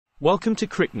Welcome to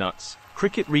CricNuts,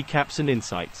 cricket recaps and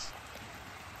insights.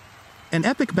 An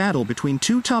epic battle between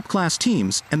two top-class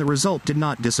teams, and the result did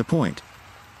not disappoint.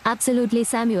 Absolutely,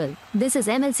 Samuel. This is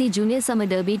MLC Junior Summer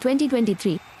Derby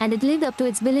 2023, and it lived up to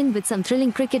its billing with some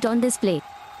thrilling cricket on display.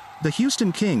 The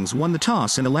Houston Kings won the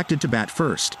toss and elected to bat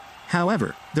first.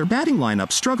 However, their batting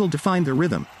lineup struggled to find their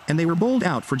rhythm, and they were bowled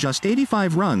out for just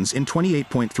 85 runs in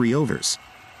 28.3 overs.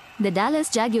 The Dallas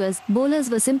Jaguars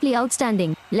bowlers were simply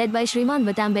outstanding, led by Shriman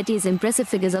Vatambetti's impressive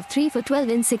figures of 3 for 12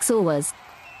 in 6 overs.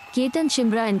 Ketan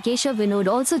Shimbra and Keshav Vinod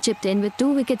also chipped in with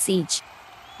 2 wickets each.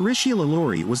 Rishi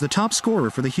Lalori was the top scorer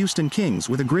for the Houston Kings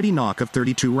with a gritty knock of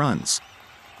 32 runs.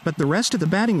 But the rest of the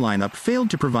batting lineup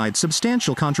failed to provide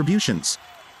substantial contributions.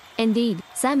 Indeed,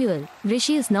 Samuel,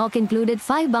 Rishi's knock included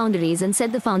 5 boundaries and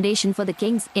set the foundation for the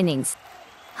Kings' innings.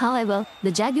 However,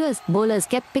 the Jaguars bowlers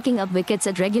kept picking up wickets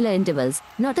at regular intervals,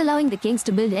 not allowing the Kings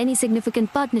to build any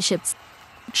significant partnerships.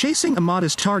 Chasing a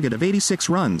modest target of 86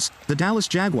 runs, the Dallas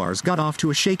Jaguars got off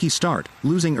to a shaky start,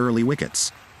 losing early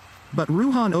wickets. But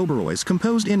Ruhan Oberoi's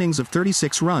composed innings of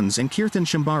 36 runs and Ketan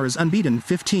Shimbara's unbeaten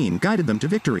 15 guided them to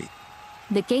victory.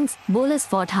 The Kings' bowlers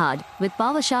fought hard, with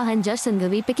Pawar Shah and Jash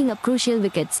Sanghavi picking up crucial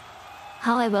wickets.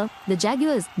 However, the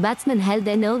Jaguars' batsmen held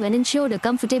their nerve and ensured a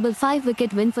comfortable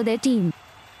 5-wicket win for their team.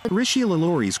 Rishi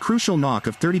Lalori's crucial knock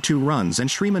of 32 runs and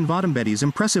Shriman Vatambetti's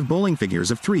impressive bowling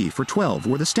figures of 3 for 12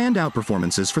 were the standout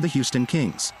performances for the Houston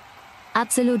Kings.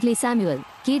 Absolutely, Samuel.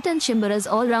 Ketan Shimbara's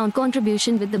all-round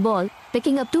contribution with the ball,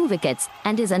 picking up 2 wickets,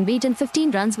 and his unbeaten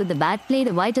 15 runs with the bat played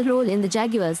a vital role in the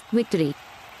Jaguars' victory.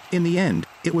 In the end,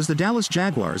 it was the Dallas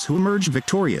Jaguars who emerged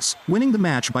victorious, winning the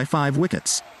match by 5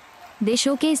 wickets. They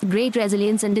showcased great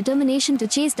resilience and determination to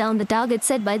chase down the target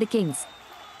set by the Kings.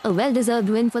 A well-deserved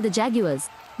win for the Jaguars.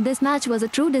 This match was a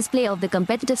true display of the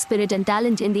competitive spirit and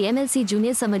talent in the MLC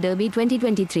Junior Summer Derby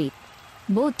 2023.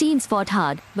 Both teams fought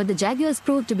hard, but the Jaguars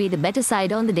proved to be the better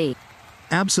side on the day.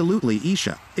 Absolutely,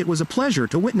 Isha. It was a pleasure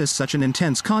to witness such an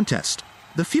intense contest.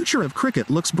 The future of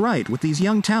cricket looks bright with these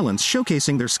young talents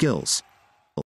showcasing their skills.